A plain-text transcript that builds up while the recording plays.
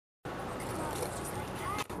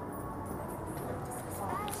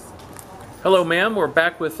Hello, ma'am. We're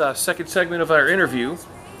back with second segment of our interview.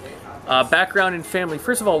 Background and family.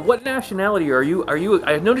 First of all, what nationality are you?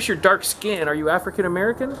 I notice your dark skin. Are you African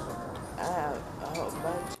American? I have a whole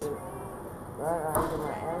bunch of bloodlines in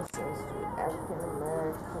my ancestry. African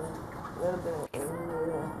American, a little bit of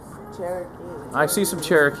Indian, Cherokee. I see some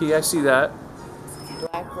Cherokee. I see that.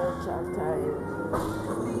 Blackfoot, Choctaw.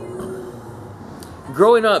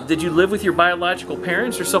 Growing up, did you live with your biological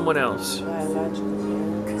parents or someone else? Biological parents.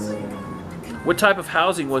 What type of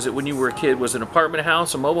housing was it when you were a kid? Was it an apartment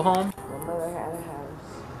house, a mobile home? My mother had a house.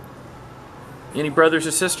 Any brothers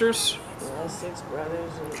or sisters? We had 6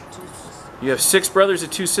 brothers and 2 sisters. You have 6 brothers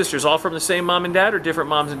and 2 sisters, all from the same mom and dad or different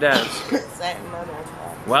moms and dads? Same mother and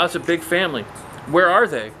father. Wow, it's a big family. Where are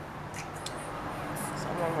they?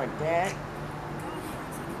 Some of them are dead.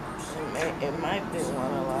 It might be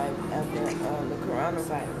one alive after the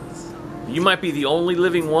coronavirus. You might be the only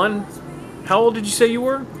living one. How old did you say you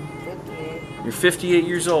were? 58. You're 58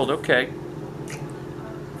 years old, okay.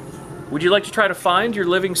 Would you like to try to find your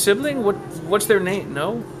living sibling? What's their name?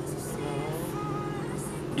 No? No.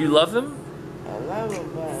 Do you love them? I love them,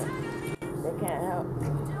 but they can't help me.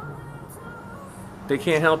 They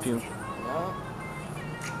can't help you. No.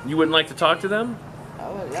 You wouldn't like to talk to them? I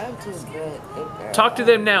would love to, but if they're Talk to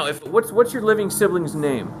them now. What's your living sibling's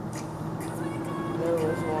name? There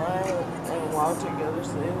was one named Walter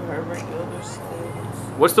Gildersleeve, Herbert Gildersleeve.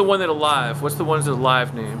 What's the one that alive? What's the one's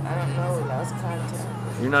alive name? I don't know, we lost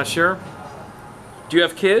contact. You're not sure? Do you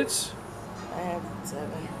have kids? I have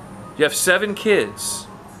 7. You have 7 kids.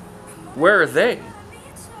 Where are they?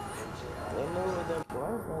 They live with their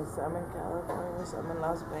boyfriends, some in California, some in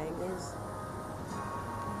Las Vegas.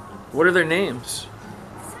 What are their names?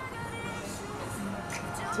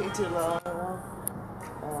 Titi Laura,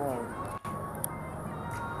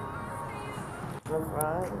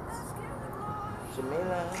 LaFrance,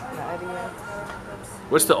 Jamila, Nadia,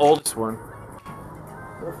 What's the oldest one?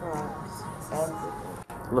 LaFrance, Anthony.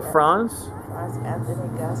 LaFrance? LaFrance, Anthony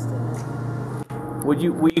Gustin.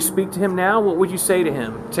 Will you speak to him now? What would you say to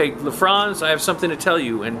him? Take LaFrance, I have something to tell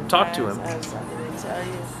you, and talk to him. I have something to tell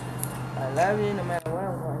you. I love you no matter what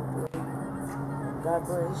I'm going through. God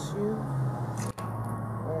bless you.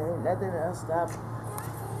 And nothing else stop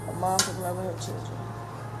a mom from loving her children.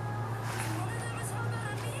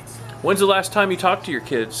 When's the last time you talked to your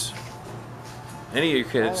kids? Any of your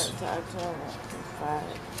I kids? haven't talked to them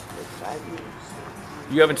in 5 years.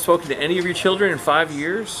 You haven't spoken to any of your children in 5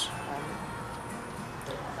 years?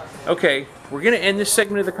 Okay, we're going to end this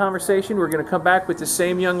segment of the conversation. We're going to come back with the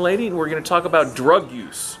same young lady, and we're going to talk about drug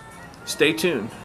use. Stay tuned.